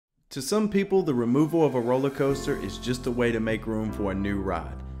To some people, the removal of a roller coaster is just a way to make room for a new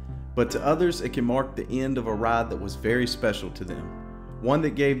ride. But to others, it can mark the end of a ride that was very special to them. One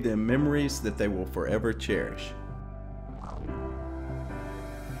that gave them memories that they will forever cherish.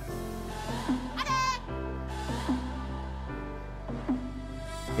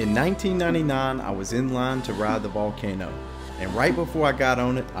 In 1999, I was in line to ride the Volcano, and right before I got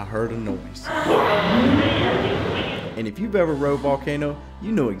on it, I heard a noise. And if you've ever rode Volcano,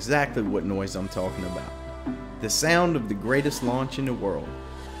 you know exactly what noise I'm talking about. The sound of the greatest launch in the world.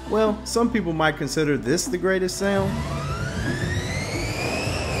 Well, some people might consider this the greatest sound,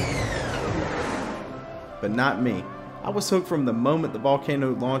 but not me. I was hooked from the moment the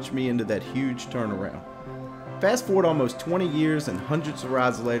Volcano launched me into that huge turnaround. Fast forward almost 20 years and hundreds of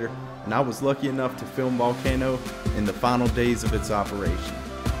rides later, and I was lucky enough to film Volcano in the final days of its operation.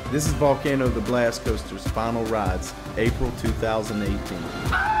 This is Volcano the Blast Coaster's final rides, April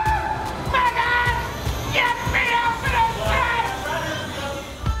 2018.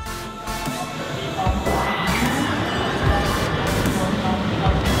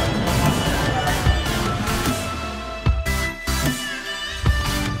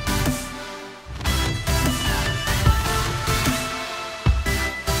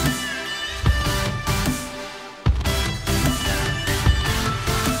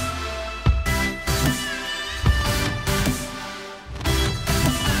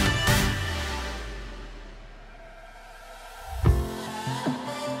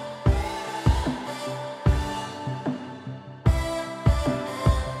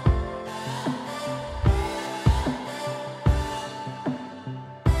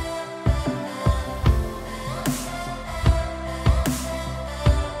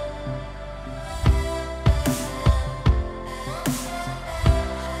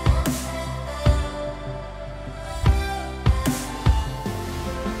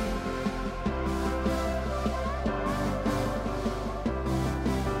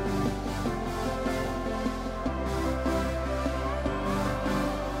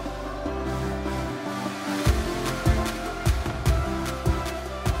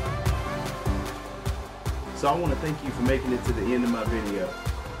 So I want to thank you for making it to the end of my video.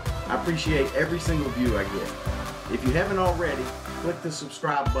 I appreciate every single view I get. If you haven't already, click the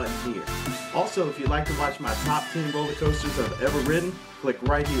subscribe button here. Also, if you'd like to watch my top 10 roller coasters I've ever ridden, click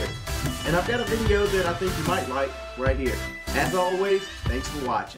right here. And I've got a video that I think you might like right here. As always, thanks for watching.